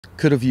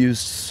Could have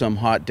used some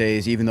hot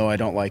days, even though I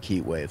don't like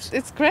heat waves.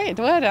 It's great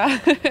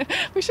weather.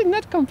 We should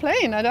not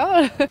complain at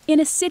all. In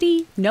a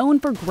city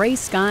known for gray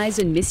skies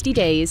and misty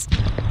days,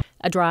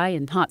 a dry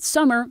and hot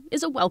summer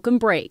is a welcome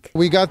break.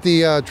 We got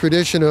the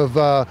tradition of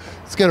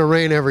it's going to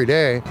rain every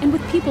day. And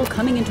with people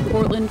coming into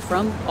Portland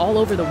from all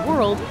over the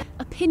world,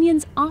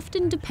 opinions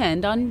often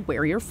depend on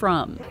where you're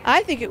from.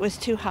 I think it was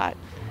too hot,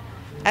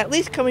 at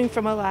least coming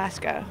from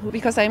Alaska.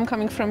 Because I'm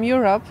coming from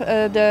Europe,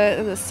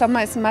 the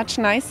summer is much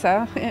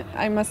nicer,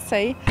 I must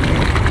say.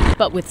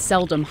 But with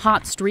seldom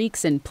hot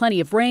streaks and plenty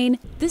of rain,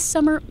 this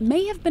summer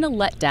may have been a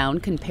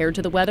letdown compared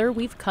to the weather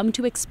we've come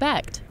to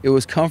expect. It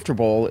was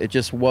comfortable, it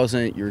just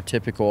wasn't your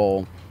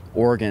typical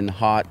Oregon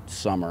hot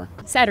summer.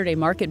 Saturday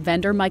market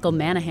vendor Michael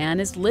Manahan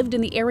has lived in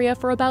the area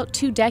for about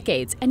 2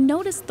 decades and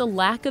noticed the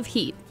lack of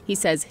heat. He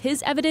says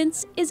his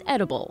evidence is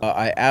edible.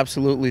 I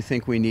absolutely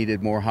think we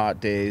needed more hot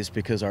days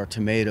because our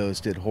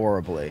tomatoes did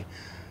horribly.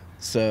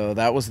 So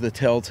that was the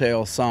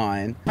telltale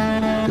sign.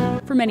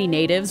 For many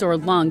natives or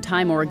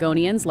longtime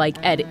Oregonians like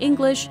Ed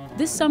English,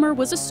 this summer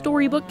was a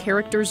storybook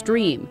character's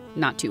dream.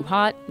 Not too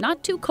hot,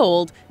 not too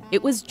cold,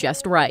 it was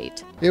just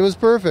right. It was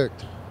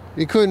perfect.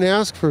 You couldn't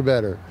ask for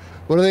better.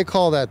 What do they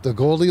call that, the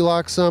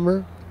Goldilocks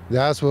summer?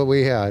 That's what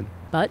we had.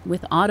 But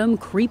with autumn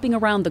creeping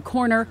around the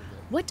corner,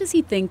 what does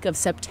he think of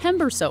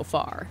September so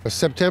far?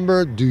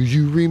 September, do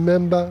you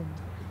remember?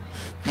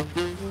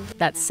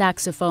 That's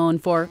saxophone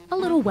for a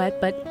little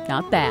wet, but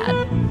not bad.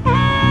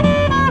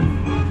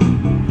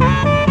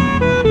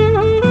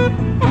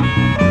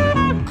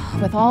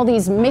 With all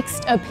these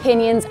mixed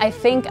opinions, I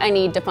think I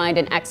need to find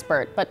an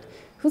expert. But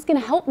who's going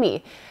to help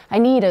me? I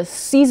need a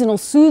seasonal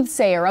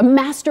soothsayer, a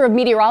master of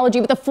meteorology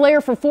with a flair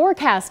for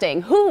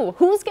forecasting.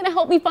 Who's going to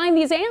help me find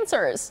these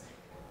answers?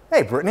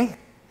 Hey, Brittany.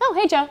 Oh,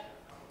 hey, Joe.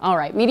 All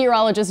right,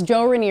 meteorologist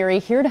Joe Ranieri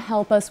here to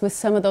help us with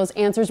some of those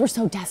answers we're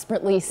so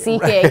desperately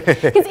seeking.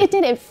 Because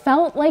it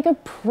felt like a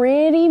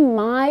pretty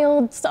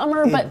mild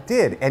summer, but it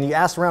did. And you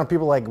asked around,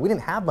 people like, we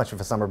didn't have much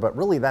of a summer, but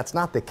really that's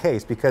not the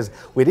case because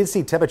we did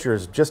see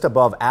temperatures just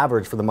above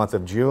average for the month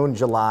of June,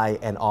 July,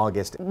 and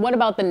August. What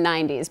about the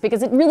 90s?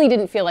 Because it really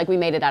didn't feel like we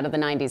made it out of the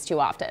 90s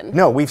too often.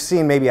 No, we've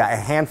seen maybe a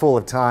handful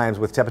of times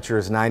with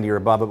temperatures 90 or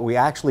above, but we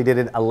actually did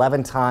it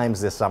 11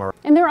 times this summer.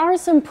 And there are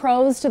some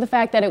pros to the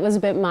fact that it was a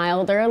bit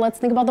milder. Let's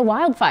think about the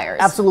wildfires.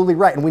 Absolutely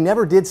right. And we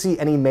never did see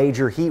any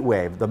major heat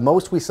wave. The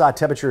most we saw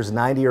temperatures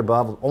 90 or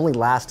above only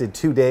lasted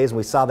 2 days. And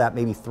we saw that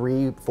maybe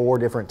 3-4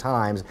 different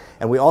times.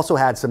 And we also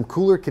had some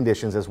cooler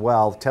conditions as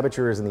well.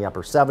 Temperatures in the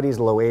upper 70s,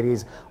 low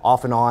 80s,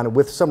 off and on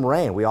with some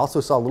rain. We also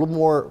saw a little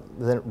more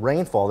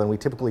rainfall than we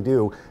typically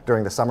do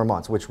during the summer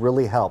months, which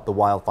really helped the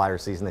wildfire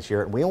season this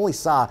year. And we only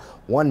saw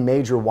one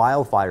major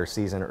wildfire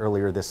season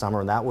earlier this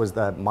summer, and that was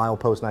the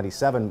Milepost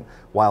 97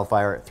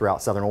 wildfire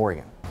throughout southern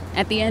Oregon.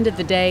 At the end of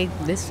the day,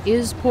 this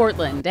is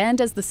Portland,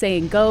 and as the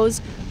saying goes,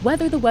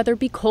 whether the weather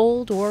be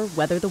cold or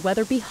whether the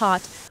weather be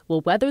hot,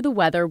 we'll weather the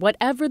weather,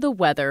 whatever the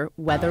weather,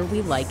 whether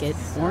we like it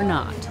or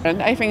not.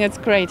 And I think it's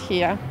great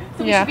here.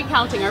 So we should be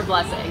counting our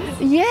blessings.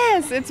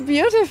 Yes, it's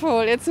beautiful.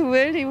 It's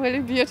really,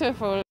 really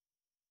beautiful.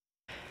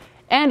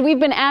 And we've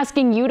been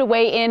asking you to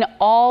weigh in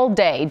all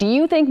day. Do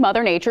you think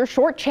Mother Nature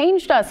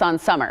shortchanged us on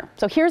summer?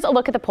 So here's a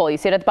look at the poll. You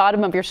see it at the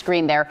bottom of your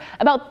screen there.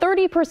 About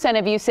 30%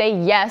 of you say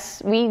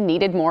yes, we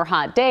needed more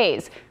hot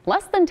days.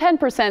 Less than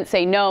 10%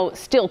 say no,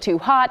 still too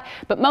hot.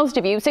 But most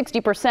of you,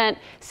 60%,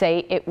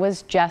 say it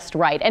was just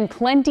right. And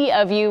plenty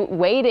of you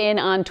weighed in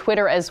on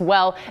Twitter as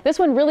well. This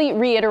one really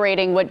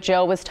reiterating what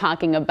Joe was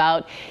talking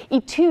about.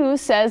 E2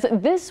 says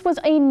this was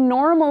a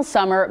normal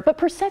summer, but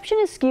perception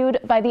is skewed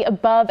by the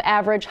above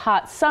average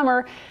hot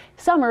summers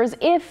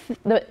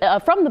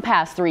from the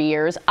past 3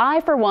 years. I,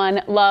 for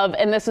one, love,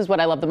 and this is what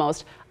I love the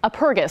most, a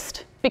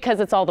Pergist, because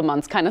it's all the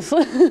months kind of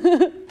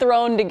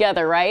thrown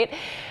together, right?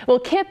 Well,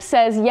 Kip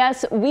says,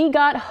 yes, we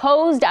got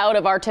hosed out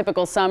of our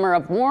typical summer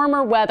of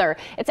warmer weather.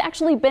 It's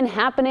actually been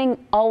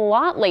happening a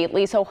lot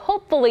lately, so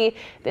hopefully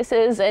this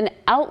is an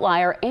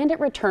outlier and it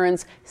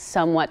returns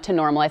somewhat to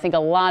normal. I think a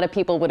lot of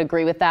people would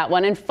agree with that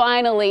one. And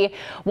finally,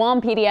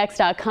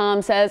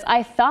 WOMPDX.com says,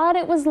 I thought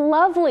it was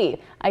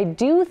lovely. I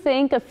do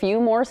think a few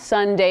more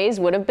sun days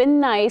would have been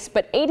nice,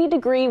 but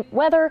 80-degree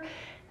weather,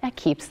 that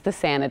keeps the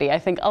sanity. I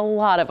think a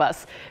lot of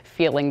us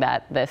feeling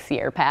that this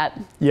year, Pat.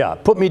 Yeah,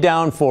 put me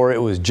down for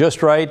it was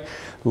just right.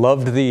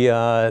 Loved the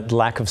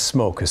lack of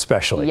smoke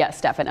especially. Yes,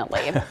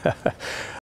 definitely.